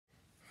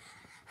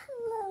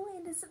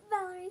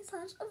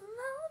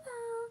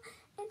Mary/Volleyball,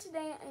 and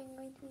today I'm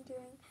going to be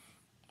doing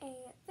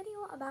a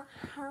video about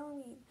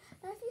Halloween.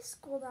 Now if you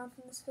scroll down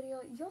from this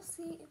video, you'll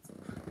see it's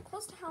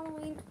close to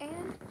Halloween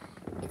and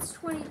it's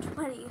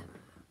 2020,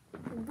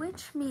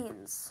 which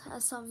means,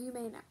 as some of you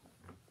may know,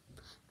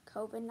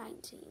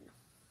 COVID-19.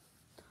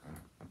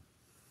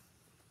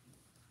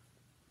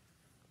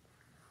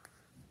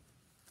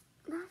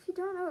 Now if you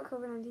don't know what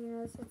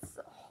COVID-19 is, it's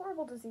a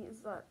horrible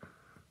disease that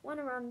went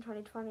around in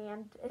 2020,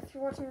 and if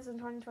you're watching this in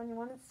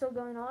 2021, it's still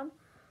going on.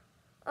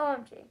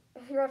 OMG,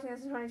 if you're watching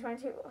this in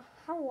 2022,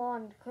 how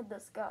long could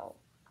this go?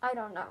 I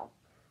don't know.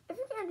 If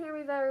you can't hear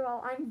me very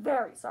well, I'm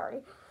very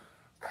sorry,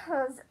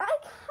 because I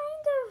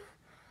kind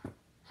of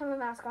have a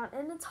mask on,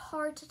 and it's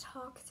hard to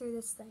talk through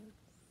this thing.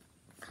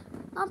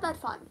 Not that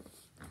fun.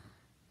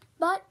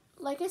 But,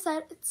 like I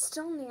said, it's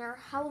still near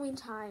Halloween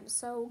time,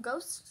 so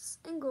ghosts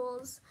and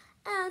ghouls,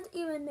 and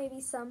even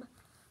maybe some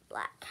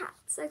black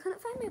cats. I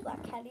couldn't find my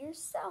black cat ears,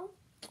 so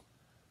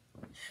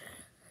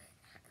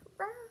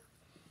meow,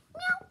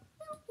 meow,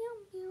 meow,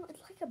 meow.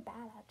 It's like a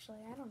bat,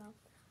 actually. I don't know.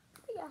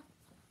 But yeah.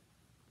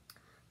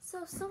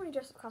 So many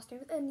dress-up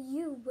costumes, and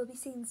you will be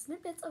seeing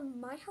snippets of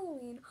my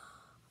Halloween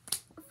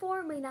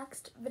for my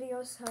next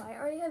video, so I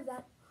already have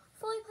that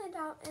fully planned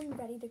out and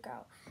ready to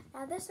go.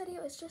 Now, this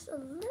video is just a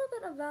little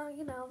bit about,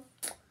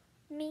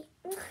 me.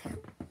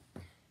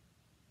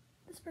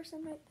 This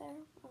person right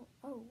there.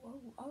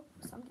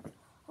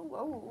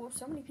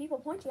 So many people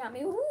pointing at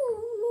me.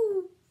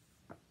 Ooh.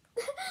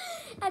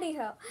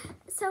 Anyhow,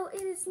 so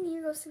it is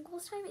near Ghosts and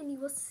Ghouls time, and you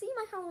will see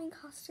my Halloween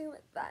costume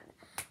then,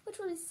 which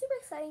will be super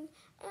exciting.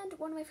 And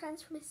one of my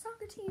friends from my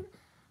soccer team,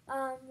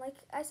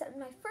 like I said in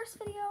my first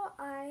video,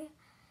 I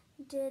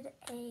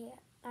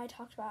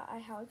talked about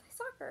how I play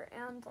soccer,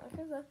 and like I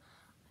said,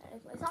 I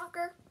play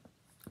soccer.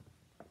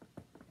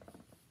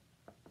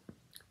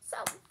 So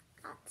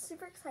that's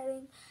super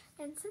exciting.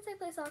 And since I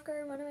play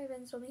soccer, one of my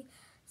friends told me,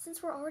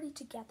 since we're already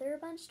together a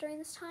bunch during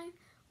this time,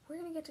 we're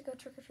going to get to go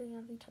trick-or-treating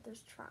out of each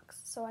other's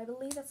trunks. So I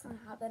believe that's going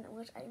to happen,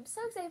 which I am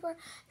so excited for.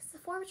 It's a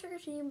form of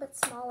trick-or-treating, but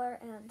smaller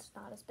and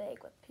not as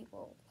big, with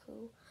people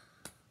who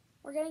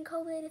were getting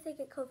COVID if they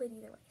get COVID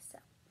either way. So,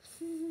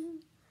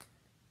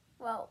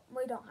 well,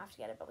 we don't have to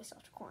get it, but we still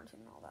have to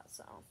quarantine and all that,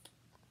 so.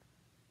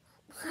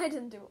 I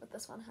didn't do it with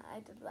this one. I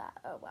did that.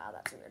 Oh, wow,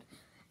 that's weird.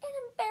 And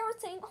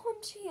embarrassing. Oh,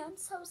 gee, I'm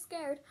so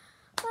scared.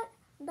 But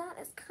that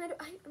is kind of,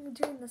 I'm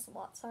doing this a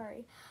lot,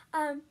 sorry.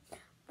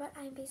 But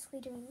I'm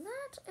basically doing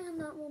that, and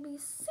that will be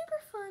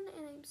super fun,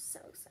 and I'm so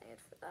excited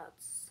for that.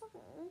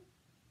 So,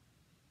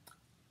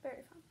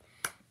 very fun.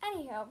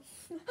 Anyhow,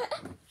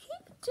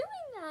 keep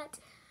doing that.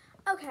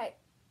 Okay,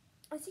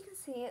 as you can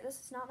see, this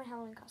is not my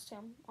Halloween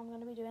costume. I'm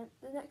going to be doing it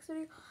in the next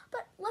video,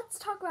 but let's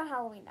talk about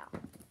Halloween now.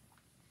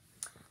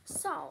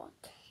 So,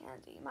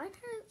 candy. My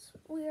parents,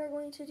 we are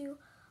going to do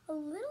a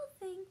little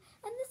thing,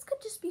 and this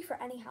could just be for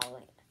any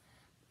Halloween.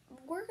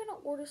 We're going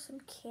to order some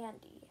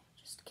candy,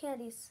 just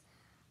candies,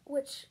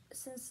 which,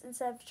 since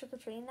instead of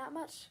trick-or-treating that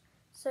much,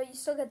 so you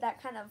still get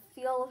that kind of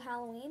feel of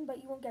Halloween, but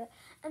you won't get it.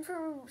 And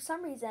for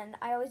some reason,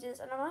 I always do this,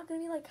 and I'm not going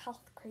to be like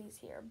health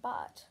crazy here,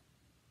 but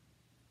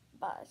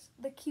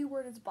the key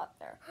word is but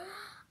there.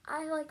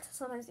 I like to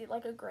sometimes eat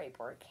like a grape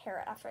or a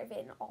carrot after I've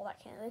eaten all that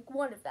candy, like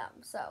one of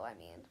them, so I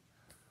mean,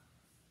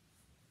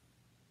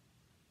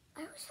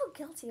 I always feel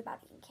guilty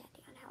about eating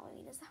candy on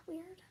Halloween. Is that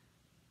weird?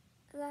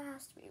 That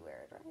has to be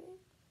weird, right?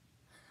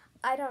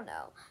 I don't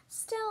know.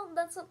 Still,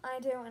 that's what I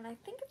do, and I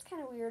think it's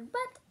kind of weird,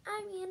 but,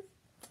 I mean,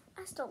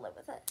 I still live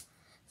with it.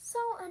 So,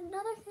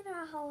 another thing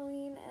about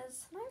Halloween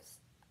is,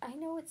 I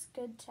know it's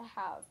good to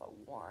have a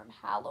warm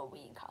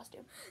Halloween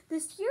costume.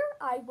 This year,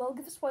 I will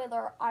give a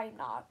spoiler, I'm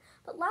not,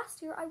 but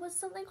last year, I was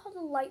something called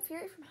a Light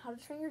Fury from How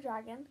to Train Your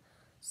Dragon,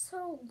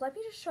 so let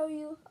me just show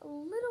you a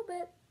little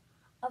bit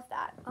of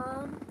that.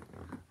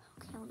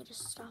 Okay, let me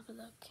just stop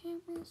the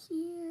camera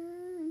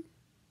here.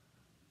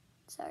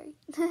 Sorry.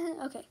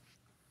 Okay.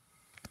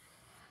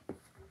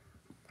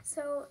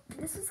 So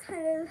this is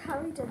kind of how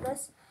we did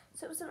this.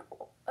 So it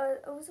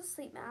was a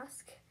sleep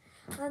mask,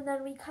 and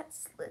then we cut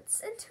slits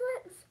into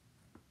it,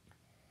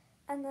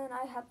 and then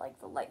I had like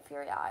the Light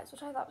Fury eyes,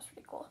 which I thought was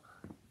pretty cool.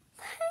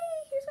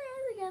 Hey, here's my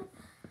eyes again.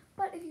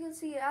 But if you can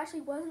see, it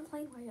actually wasn't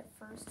plain white at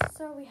first,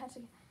 so we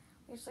actually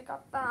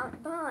got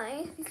that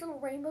by these little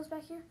rainbows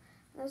back here.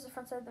 And there's the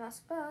front side of the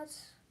mask, but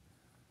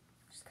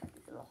just cut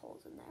these little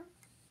holes in there,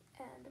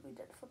 and we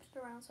flipped it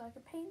around so I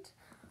could paint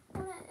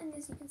on it. And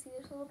as you can see,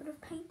 there's a little bit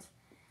of paint.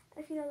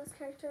 If you know this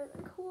character,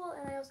 then cool.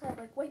 And I also had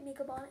like white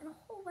makeup on and a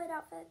whole white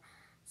outfit.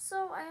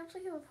 So I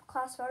actually have a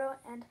class photo,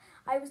 and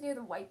I was near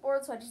the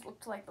whiteboard, so I just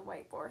looked like the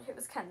whiteboard. It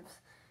was kind of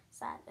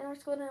sad. And our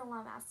school didn't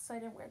allow masks, so I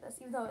didn't wear this,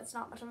 even though it's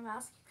not much of a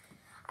mask.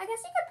 I guess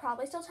you could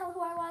probably still tell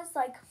who I was,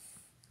 like,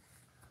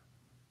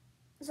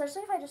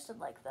 especially if I just did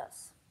like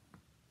this.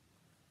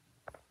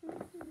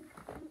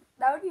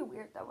 That would be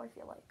weird, though, I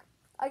feel like.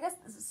 I guess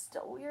this is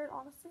still weird,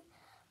 honestly,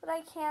 but I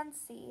can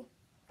see.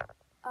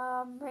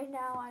 Right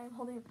now I am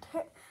holding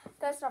a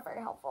that's not very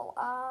helpful.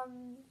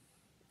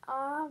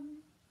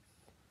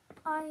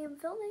 I am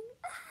filming.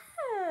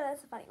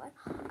 That's a funny one.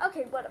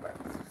 Okay, whatever.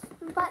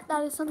 But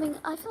that is something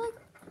I feel like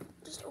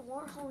just a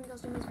warm Halloween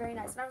costume is very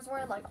nice. And I was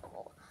wearing like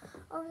all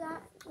over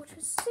that, which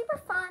was super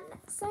fun.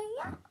 So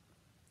yeah.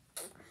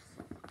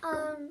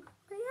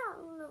 But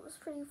yeah, it was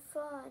pretty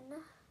fun.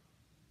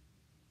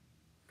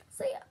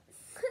 So yeah.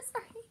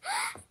 Sorry.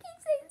 I keep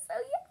saying so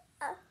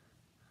yeah.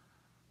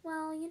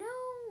 Well, you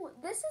know,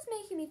 this is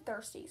making me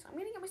thirsty, so I'm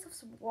gonna get myself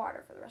some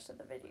water for the rest of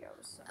the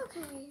videos.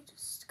 Okay,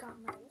 just got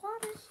my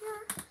water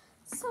here.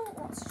 So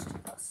let's just do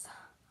this.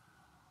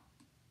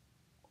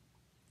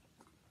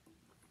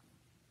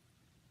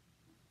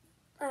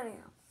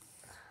 Anyhow.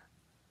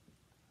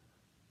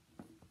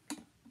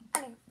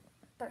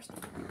 Thirsty.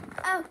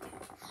 Okay.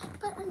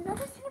 But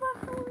another thing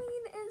about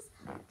Halloween is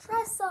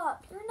dress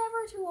up. You're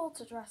never too old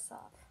to dress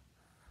up.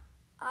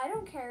 I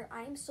don't care.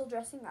 I am still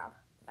dressing up.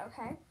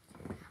 Okay?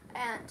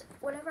 And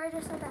whatever I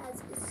dress up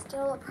as is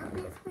still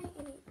appropriate for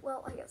me.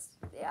 Well, I guess,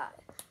 yeah.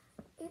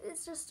 It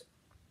is just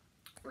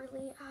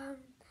really, I'm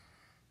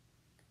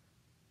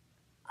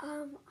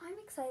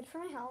excited for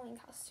my Halloween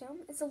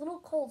costume. It's a little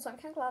cold, so I'm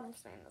kind of glad I'm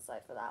staying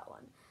inside for that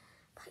one.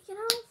 But, you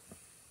know,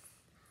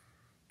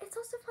 it's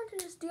also fun to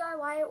just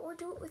DIY it or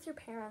do it with your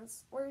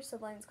parents or your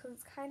siblings because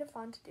it's kind of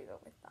fun to do it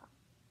with them.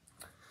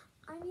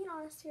 I'm being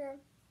honest here.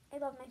 I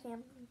love my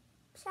family.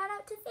 Shout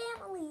out to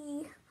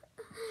family.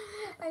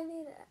 I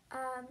mean,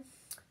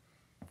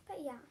 but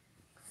yeah.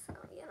 So,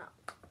 you know,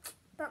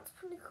 that's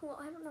pretty cool.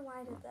 I don't know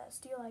why I did this.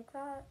 Do you like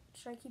that?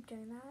 Should I keep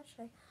doing that?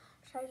 Should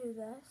I do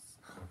this?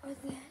 Or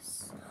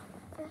this?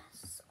 Or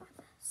this? Or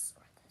this?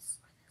 Or this?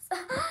 Or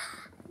this?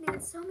 I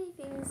mean, so many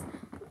things.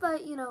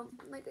 But, you know,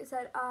 like I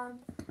said,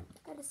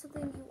 that is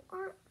something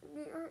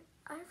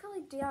I feel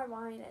like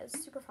DIYing is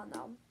super fun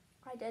though.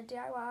 I did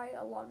DIY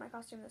a lot of my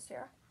costume this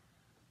year.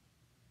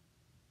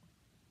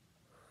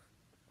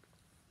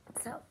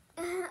 So,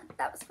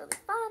 that was really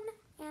fun,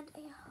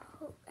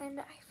 and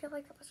I feel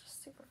like that was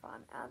just super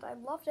fun, and I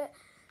loved it.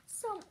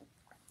 So,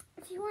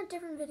 if you want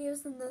different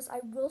videos than this,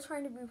 I will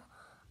try to move,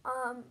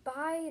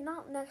 by,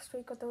 not next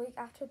week, but the week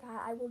after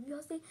that, I will be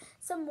posting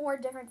some more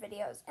different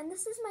videos. And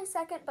this is my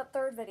second but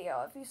third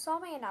video. If you saw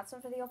my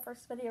announcement video,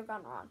 first video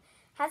gone on,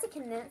 has a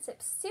condense,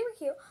 it's super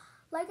cute.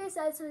 Like I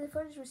said, some of the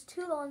footage was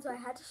too long, so I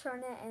had to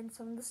shorten it, and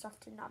some of the stuff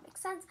did not make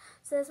sense.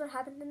 So that's what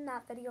happened in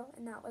that video,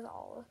 and that was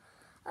all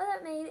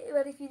that made.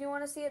 But if you do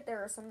want to see it,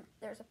 there's a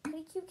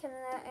pretty cute kid in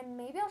it, and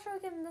maybe I'll show a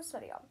kid in this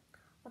video.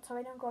 That's how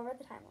I don't go over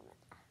the time limit.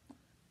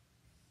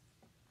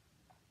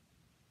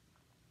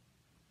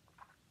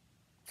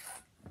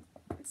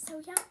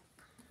 So yeah,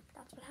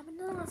 that's what happened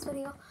in the last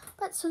video.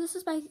 But so this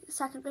is my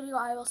second video.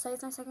 I will say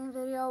it's my second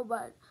video,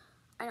 but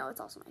I know it's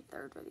also my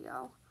third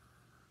video.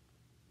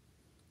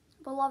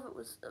 But a lot of it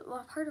was,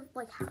 part of,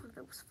 like, half of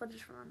it was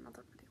footage from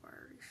another video I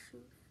already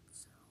shooted,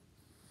 so,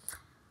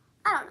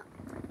 I don't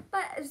know.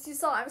 But as you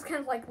saw, I was kind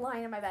of, like,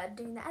 lying in my bed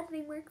doing the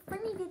editing work for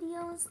me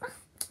videos.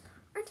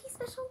 Aren't you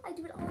special? I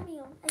do it all on my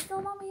own. I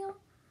film on my own.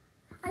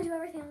 I do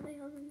everything on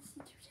my own in this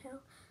YouTube channel.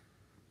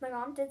 My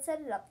mom did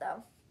set it up,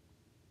 though.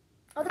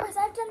 Otherwise,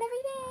 I've done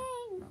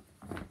everything.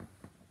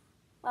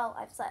 Well,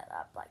 I've set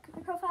up, like,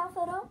 my profile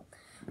photo,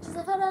 which is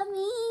a photo of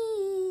me.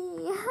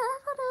 A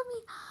photo of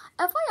me.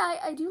 FYI,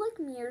 I do like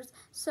mirrors,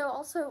 so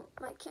also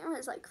my camera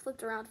is like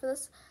flipped around for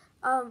this,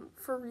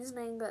 for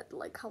reasoning that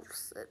like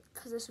helps it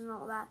position and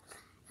all that.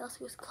 It also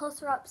goes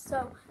closer up,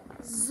 so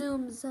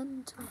zooms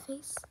into my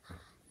face,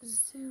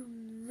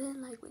 zooms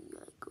in like when you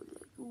like go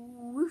like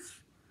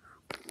whoosh,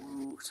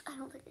 whoosh. I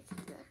don't think I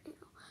can do that, you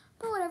know,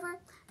 but whatever.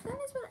 That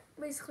is what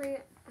basically,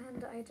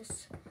 and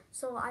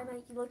so I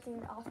might be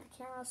looking off the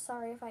camera.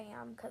 Sorry if I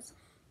am, because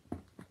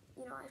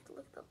you know, I have to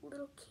look at the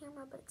little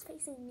camera, but it's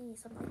facing me,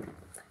 so I'm like,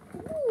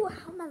 ooh,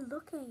 how am I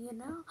looking, you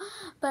know?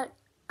 But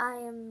I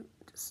am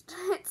just,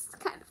 it's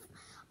kind of,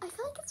 I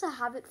feel like it's a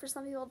habit for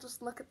some people to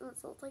just look at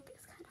themselves, like,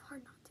 it's kind of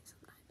hard not to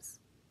sometimes.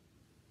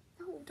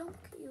 No, don't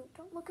look at you,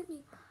 don't look at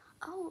me.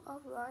 Oh,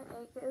 right,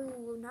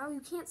 oh, now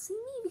you can't see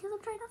me because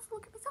I'm trying not to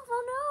look at myself.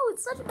 Oh no,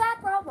 it's such a bad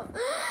problem.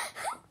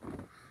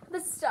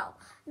 But still,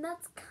 and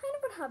that's kind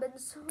of what happened.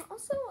 So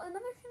also,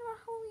 another thing about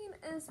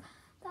Halloween is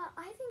that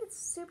I think it's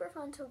super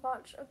fun to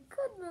watch a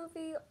good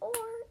movie, or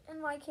in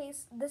my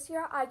case, this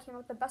year I came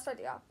up with the best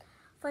idea.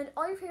 Find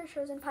all your favorite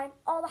shows and find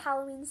all the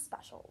Halloween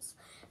specials.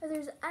 If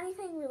there's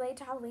anything related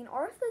to Halloween,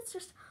 or if it's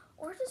just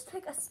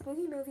pick a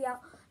spooky movie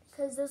out,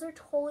 because those are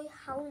totally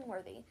Halloween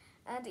worthy.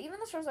 And even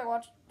the shows I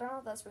watch, they're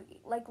not that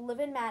spooky. Like Liv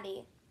and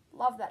Maddie,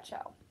 love that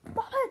show.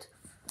 Love it!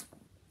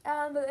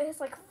 But it has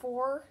like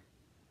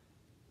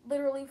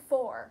literally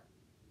four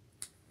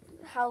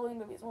Halloween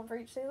movies, one for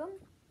each season.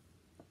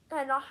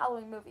 Not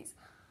Halloween movies,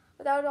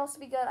 but that would also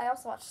be good. I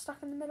also watched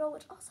Stuck in the Middle,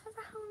 which also has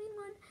a Halloween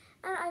one,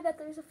 and I bet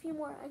there's a few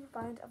more I can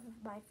find of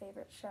my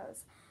favorite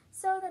shows.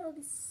 So that'll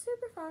be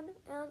super fun,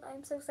 and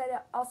I'm so excited.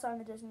 Also,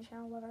 I'm a Disney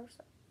Channel lover,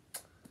 so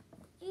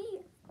yeah.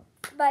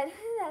 But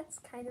that's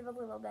kind of a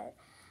little bit.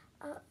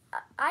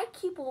 I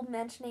keep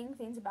mentioning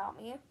things about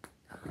me,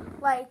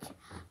 like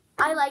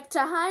I like to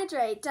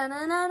hydrate. Dun,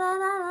 dun, dun, dun,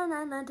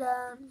 dun, dun,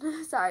 dun,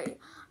 dun. Sorry,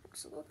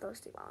 just a little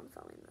thirsty while I'm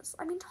filming this.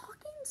 I mean,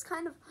 talking is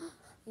kind of,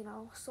 you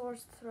know,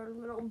 sores the throat a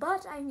little,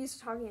 but I'm used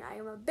to talking. I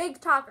am a big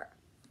talker.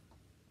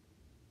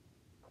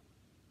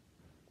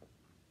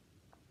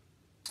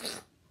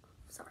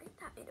 Sorry,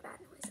 that made a bad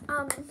noise.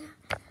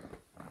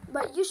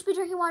 But you should be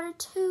drinking water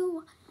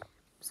too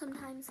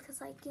sometimes,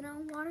 because, like, you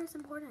know, water is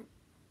important.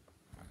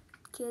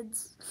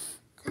 Kids.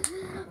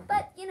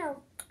 But, you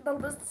know, that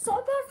was so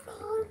much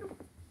fun.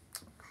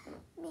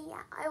 Me,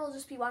 I will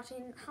just be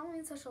watching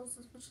Halloween specials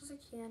as much as I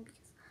can,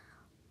 because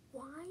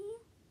why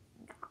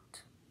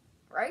not?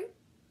 Right?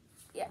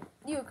 Yeah,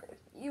 you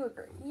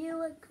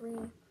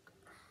agree.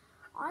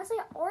 Honestly,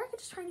 or I could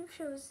just try new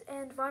shows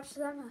and watch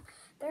them,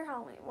 their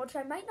Halloween, which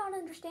I might not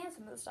understand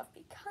some of the stuff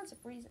because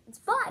of reasons,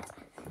 but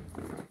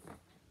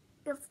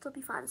it'll still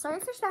be fun. Sorry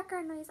if there's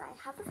background noise. I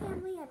have a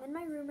family. I'm in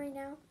my room right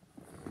now.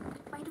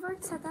 Might have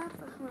already said that,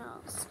 but who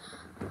knows?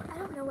 I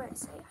don't know what I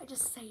say. I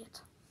just say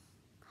it.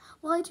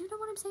 Well, I do know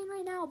what I'm saying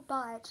right now,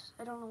 but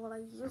I don't know what I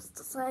used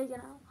to say, you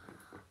know.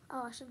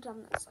 Oh, I should have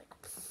done this, like,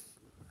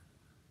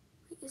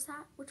 wait, is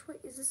that, which way,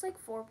 is this, like,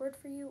 forward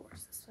for you, or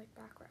is this, like,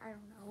 backward? I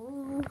don't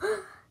know.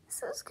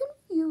 This is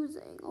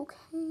confusing, okay?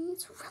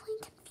 It's really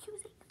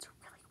confusing. It's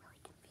really,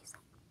 really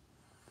confusing.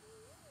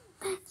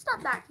 It's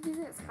not that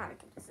confusing. It's kind of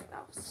confusing,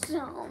 though.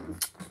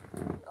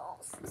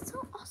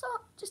 So also,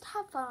 just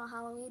have fun on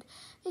Halloween.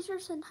 Make sure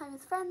to spend time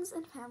with friends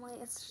and family.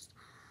 It's just,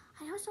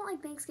 I know it's not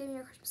like Thanksgiving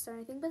or Christmas or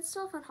anything, but it's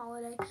still a fun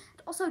holiday.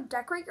 Also,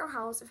 decorate your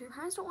house. If your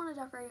parents don't want to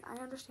decorate, I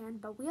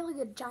understand, but we have, like,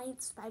 a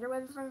giant spider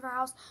web in front of our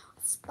house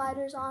with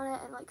spiders on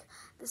it, and, like,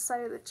 this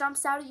spider that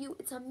jumps out at you.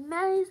 It's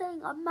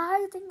amazing,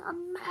 amazing,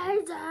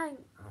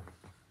 amazing.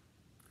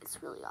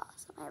 It's really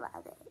awesome. I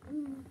love it.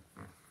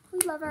 We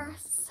love our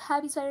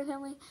happy spider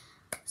family.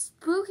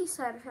 Spooky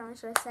spider family,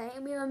 should I say.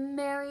 And we have a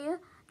merry,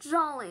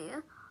 jolly,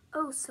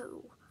 oh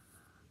so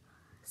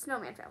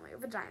snowman family. We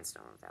have a giant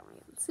snowman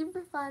family. It's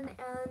super fun,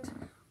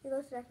 and we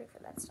love to decorate for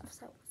that stuff,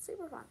 so it's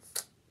super fun.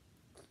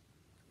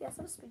 Yes,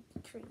 I'm a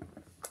spooky tree.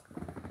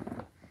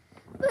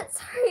 But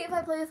sorry if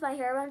I play with my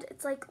hair around.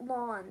 It's like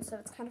lawn, so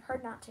it's kind of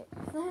hard not to.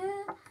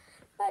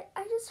 But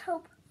I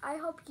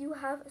hope you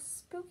have a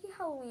spooky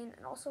Halloween,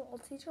 and also I'll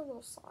teach you a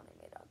little song I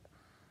made up.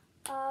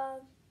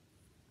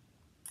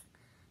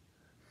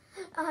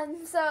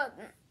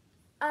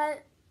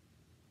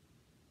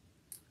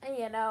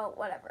 You know,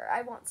 whatever.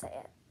 I won't say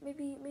it.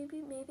 Maybe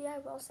I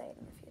will say it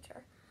in the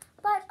future.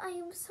 But I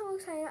am so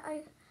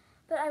excited.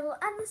 But I will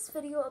end this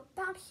video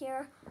about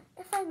here.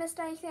 If I missed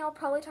anything, I'll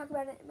probably talk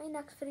about it in my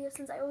next video,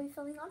 since I will be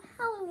filming on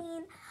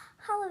Halloween,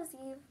 Hallows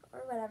Eve,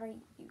 or whatever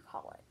you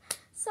call it.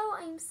 So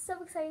I'm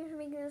so excited for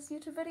making this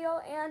YouTube video,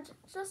 and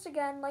just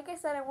again, like I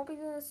said, I won't be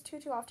doing this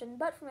too often,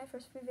 but for my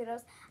first few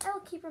videos, I will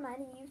keep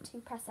reminding you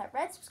to press that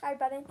red subscribe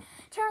button,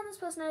 turn on those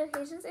post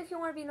notifications if you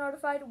want to be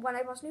notified when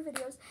I post new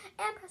videos,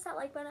 and press that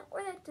like button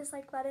or that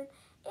dislike button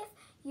if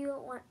you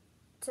want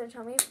to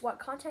tell me what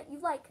content you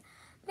like.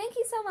 Thank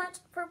you so much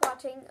for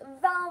watching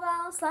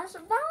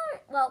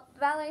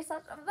Valerie/Valerie,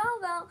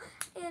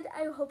 and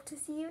I hope to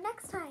see you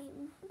next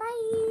time.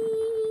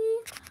 Bye!